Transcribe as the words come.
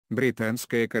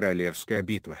Британская королевская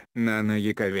битва. Нана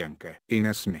Яковенко.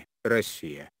 ИноСМИ.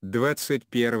 Россия.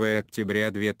 21 октября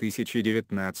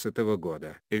 2019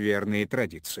 года. Верные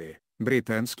традиции.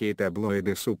 Британские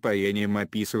таблоиды с упоением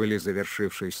описывали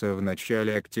завершившийся в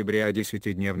начале октября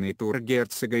десятидневный тур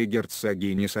герцога и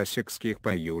герцогини Сассекских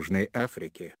по Южной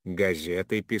Африке.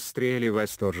 Газеты пестрели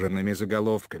восторженными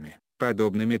заголовками,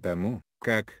 подобными тому,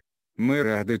 как «Мы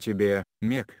рады тебе,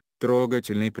 Мег».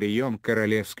 Трогательный прием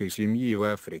королевской семьи в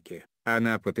Африке.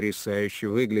 Она потрясающе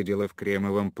выглядела в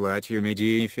кремовом платье меди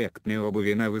и эффектной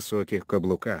обуви на высоких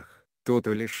каблуках.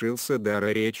 Туту лишился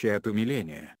дара речи от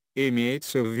умиления.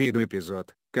 Имеется в виду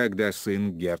эпизод, когда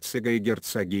сын герцога и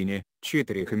герцогини,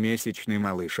 4-месячный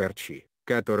малыш Арчи,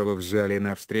 которого взяли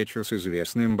на встречу с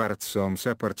известным борцом с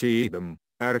апартеидом,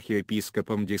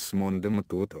 архиепископом Десмондом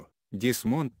Туту,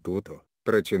 Десмонд Туту,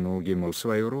 протянул ему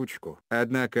свою ручку.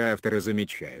 Однако авторы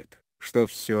замечают, что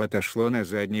все отошло на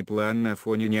задний план на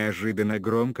фоне неожиданно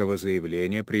громкого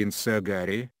заявления принца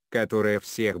Гарри, которое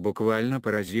всех буквально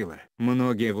поразило.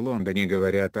 Многие в Лондоне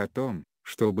говорят о том,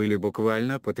 что были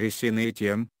буквально потрясены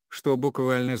тем, что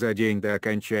буквально за день до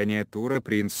окончания тура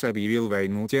принц объявил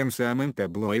войну тем самым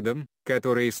таблоидам,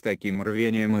 которые с таким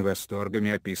рвением и восторгами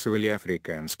описывали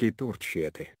африканский тур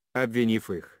Четы,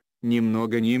 обвинив их, ни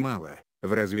много ни мало,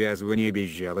 в развязывании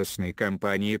безжалостной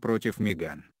кампании против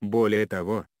Меган. Более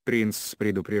того, принц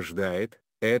предупреждает,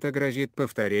 это грозит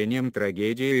повторением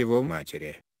трагедии его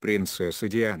матери, принцессы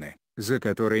Дианы, за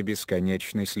которой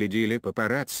бесконечно следили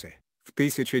папарацци. В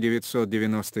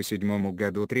 1997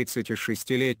 году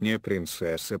 36-летняя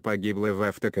принцесса погибла в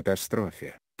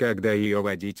автокатастрофе, когда ее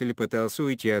водитель пытался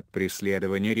уйти от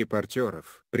преследования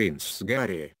репортеров. Принц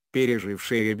Гарри,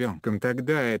 переживший ребенком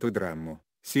тогда эту драму,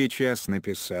 сейчас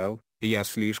написал: «Я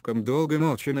слишком долго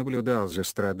молча наблюдал за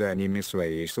страданиями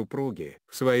своей супруги».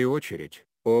 В свою очередь,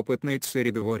 опытный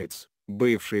царедворец,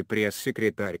 бывший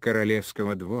пресс-секретарь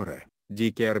королевского двора,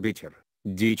 дикий арбитр,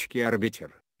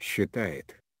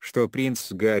 считает, что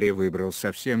принц Гарри выбрал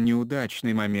совсем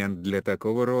неудачный момент для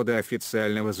такого рода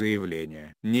официального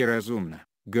заявления. «Неразумно,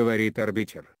 — говорит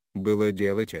арбитр, — было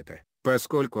делать это,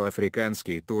 поскольку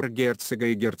африканский тур герцога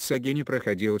и герцогини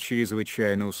проходил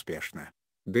чрезвычайно успешно.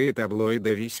 Да и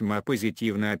таблоиды весьма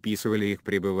позитивно описывали их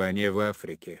пребывание в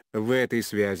Африке». В этой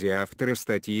связи авторы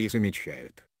статьи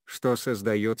замечают, что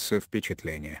создается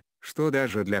впечатление, что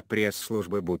даже для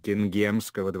пресс-службы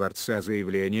Букингемского дворца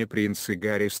заявление принца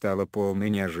Гарри стало полной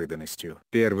неожиданностью.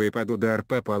 Первой под удар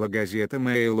попала газета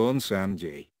Mail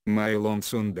on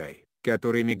Sunday,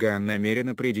 которой Меган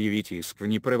намерена предъявить иск в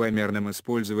неправомерном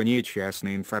использовании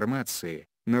частной информации,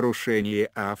 нарушении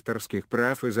авторских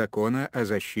прав и закона о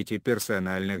защите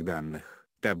персональных данных.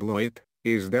 Таблоид,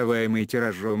 издаваемый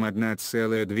тиражом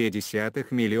 1,2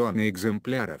 миллиона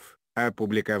экземпляров,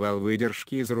 опубликовал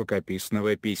выдержки из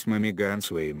рукописного письма Меган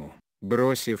своему,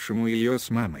 бросившему ее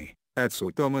с мамой,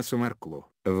 отцу Томасу Марклу.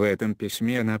 В этом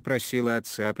письме она просила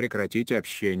отца прекратить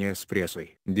общение с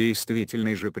прессой.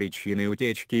 Действительной же причиной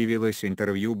утечки явилось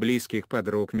интервью близких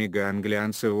подруг Меган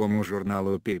глянцевому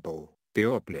журналу People,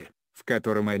 в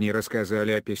котором они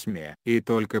рассказали о письме. И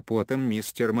только потом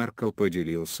мистер Маркл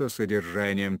поделился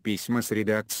содержанием письма с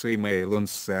редакцией Mail on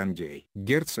Sunday.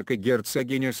 Герцог и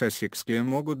герцогиня Сассекские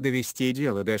могут довести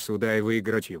дело до суда и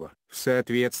выиграть его. В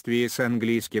соответствии с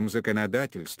английским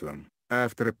законодательством,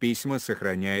 автор письма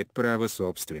сохраняет право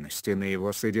собственности на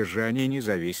его содержание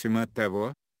независимо от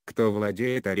того, кто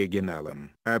владеет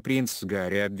оригиналом. А принц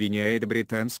Гарри обвиняет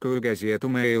британскую газету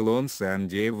Mail on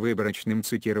Sunday в выборочном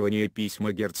цитировании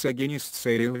письма герцогини с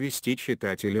целью ввести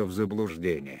читателя в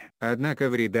заблуждение. Однако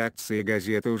в редакции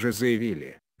газеты уже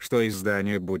заявили, что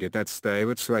издание будет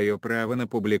отстаивать свое право на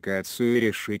публикацию и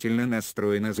решительно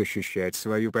настроено защищать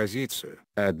свою позицию.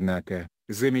 Однако,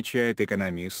 замечает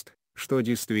экономист, что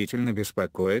действительно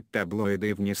беспокоит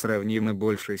таблоиды в несравнимо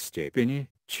большей степени,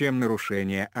 чем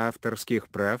нарушение авторских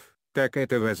прав, так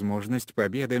это возможность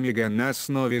победы Меган на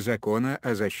основе закона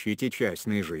о защите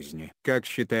частной жизни. Как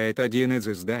считает один из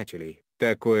издателей,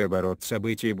 такой оборот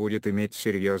событий будет иметь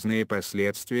серьезные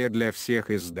последствия для всех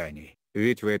изданий,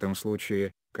 ведь в этом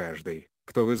случае, каждый,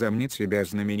 кто возомнит себя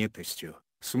знаменитостью,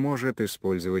 сможет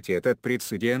использовать этот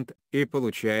прецедент, и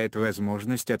получает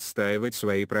возможность отстаивать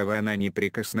свои права на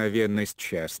неприкосновенность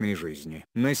частной жизни.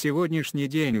 На сегодняшний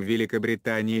день в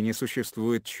Великобритании не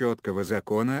существует четкого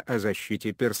закона о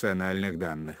защите персональных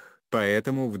данных.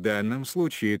 Поэтому в данном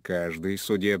случае каждый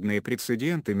судебный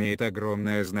прецедент имеет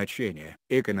огромное значение.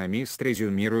 Экономист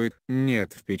резюмирует: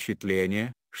 «Нет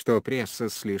впечатления, что пресса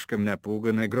слишком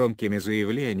напугана громкими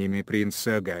заявлениями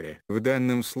принца Гарри. В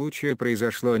данном случае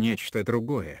произошло нечто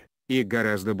другое. И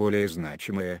гораздо более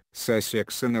значимое,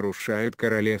 Сассексы нарушают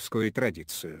королевскую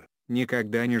традицию.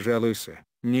 Никогда не жалуйся,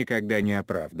 никогда не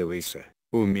оправдывайся,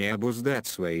 умей обуздать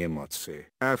свои эмоции.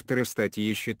 Авторы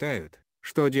статьи считают,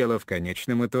 что дело в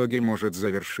конечном итоге может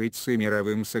завершиться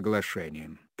мировым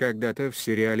соглашением. Когда-то в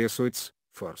сериале «Суits»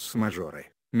 «Форс-мажоры»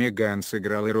 Меган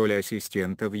сыграла роль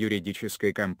ассистента в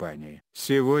юридической компании.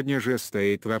 Сегодня же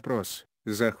стоит вопрос,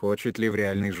 захочет ли в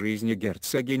реальной жизни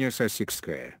герцогиня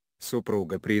Сассекская,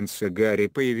 супруга принца Гарри,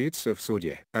 появиться в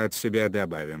суде. От себя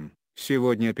добавим,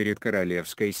 сегодня перед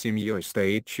королевской семьей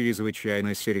стоит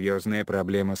чрезвычайно серьезная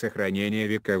проблема сохранения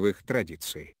вековых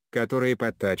традиций, которые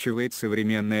подтачивает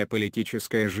современная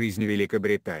политическая жизнь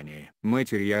Великобритании.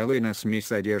 Материалы ИноСМИ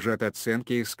содержат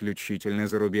оценки исключительно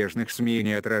зарубежных СМИ и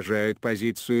не отражают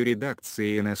позицию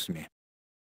редакции ИноСМИ.